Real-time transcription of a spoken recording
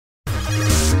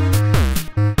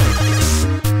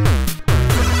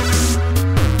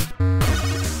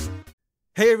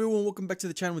Hey everyone, welcome back to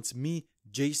the channel. It's me,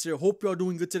 Jacer. Hope you're all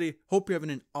doing good today. Hope you're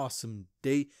having an awesome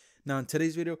day. Now in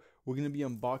today's video, we're going to be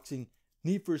unboxing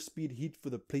Need for Speed Heat for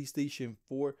the PlayStation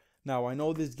 4. Now I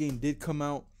know this game did come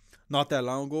out not that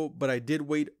long ago, but I did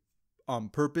wait on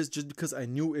purpose just because I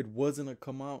knew it wasn't going to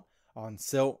come out on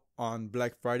sale on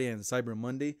Black Friday and Cyber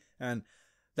Monday. And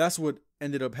that's what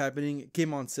ended up happening. It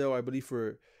came on sale, I believe,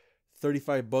 for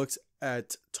 35 bucks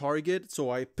at Target. So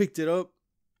I picked it up.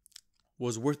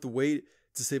 Was worth the wait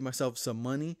to save myself some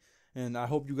money, and I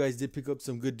hope you guys did pick up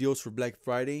some good deals for Black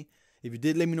Friday. If you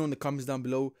did, let me know in the comments down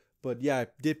below. But yeah, I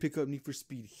did pick up Need for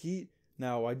Speed Heat.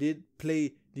 Now I did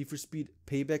play Need for Speed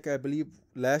Payback, I believe,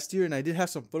 last year, and I did have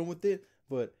some fun with it.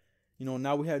 But you know,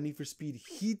 now we have Need for Speed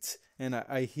Heat, and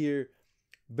I hear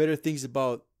better things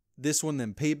about this one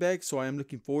than Payback, so I am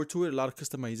looking forward to it. A lot of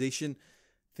customization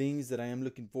things that I am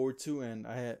looking forward to, and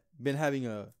I have been having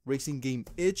a racing game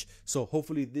itch, so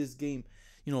hopefully this game,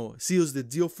 you know, seals the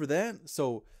deal for that.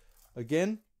 So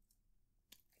again,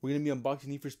 we're gonna be unboxing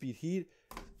Need for Speed Heat.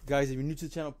 Guys, if you're new to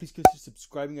the channel, please consider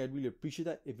subscribing. I'd really appreciate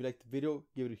that. If you liked the video,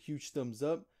 give it a huge thumbs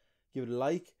up, give it a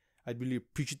like. I'd really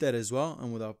appreciate that as well.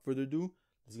 And without further ado,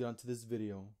 let's get on to this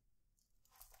video.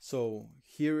 So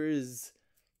here is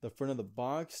the front of the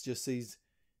box. Just says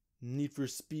Need for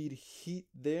Speed Heat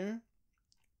there.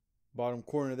 Bottom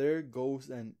corner there goes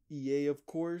an EA, of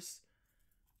course.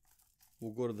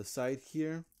 We'll go to the side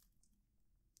here.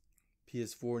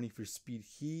 PS4 Need for Speed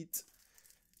Heat.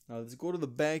 Now let's go to the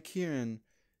back here and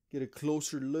get a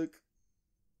closer look.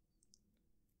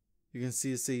 You can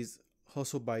see it says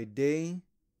hustle by day,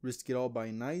 risk it all by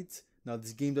night. Now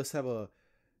this game does have a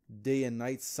day and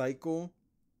night cycle,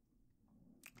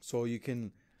 so you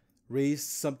can race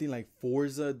something like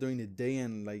Forza during the day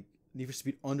and like Need for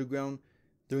Speed Underground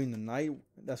during the night.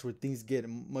 That's where things get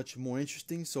much more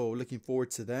interesting, so looking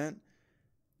forward to that.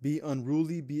 Be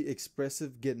unruly, be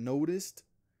expressive, get noticed.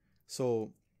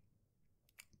 So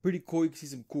pretty cool. You can see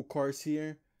some cool cars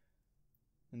here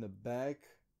in the back.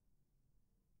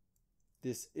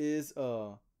 This is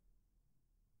a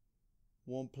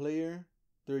one player,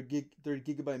 30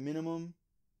 gigabyte minimum,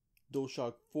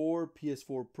 DualShock 4,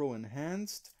 PS4 Pro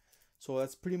enhanced. So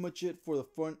that's pretty much it for the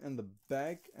front and the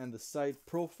back and the side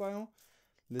profile.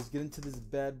 Let's get into this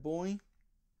bad boy.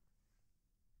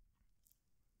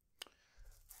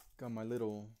 Got my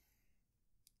little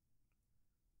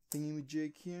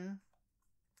thingy-majig here.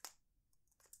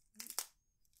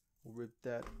 We'll rip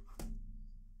that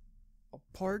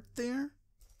apart there.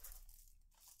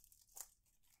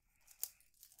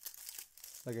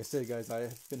 Like I said, guys, I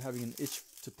have been having an itch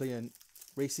to play a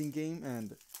racing game,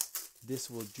 and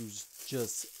this will do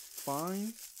just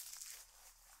fine.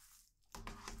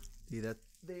 See that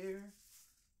there?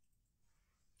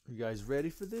 You guys ready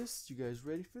for this? You guys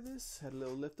ready for this? Had a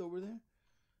little leftover there.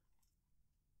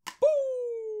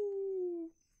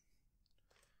 Boo!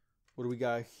 What do we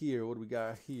got here? What do we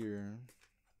got here?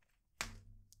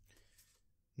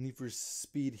 Need for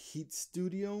Speed Heat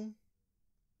Studio.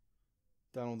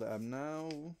 Download the app now.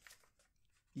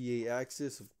 EA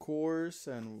Access, of course,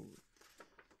 and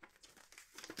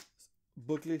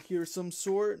booklet here of some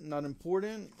sort. Not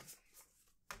important.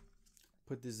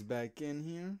 Put this back in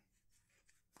here.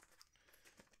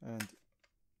 And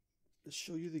let's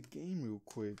show you the game real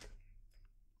quick.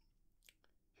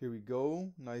 Here we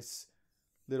go. Nice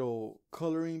little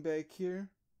coloring back here.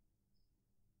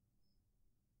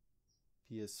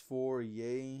 PS4,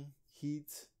 EA,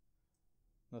 Heat.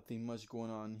 Nothing much going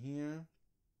on here.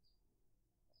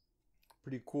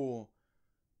 Pretty cool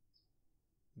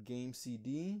game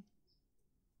CD.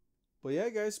 But yeah,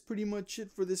 guys, pretty much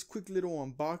it for this quick little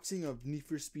unboxing of Need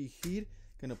for Speed Heat.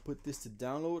 Gonna put this to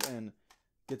download and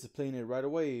get to playing it right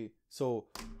away. So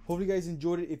hopefully you guys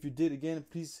enjoyed it. If you did, again,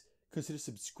 please consider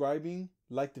subscribing.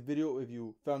 Like the video if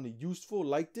you found it useful,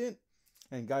 liked it.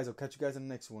 And guys, I'll catch you guys in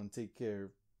the next one. Take care.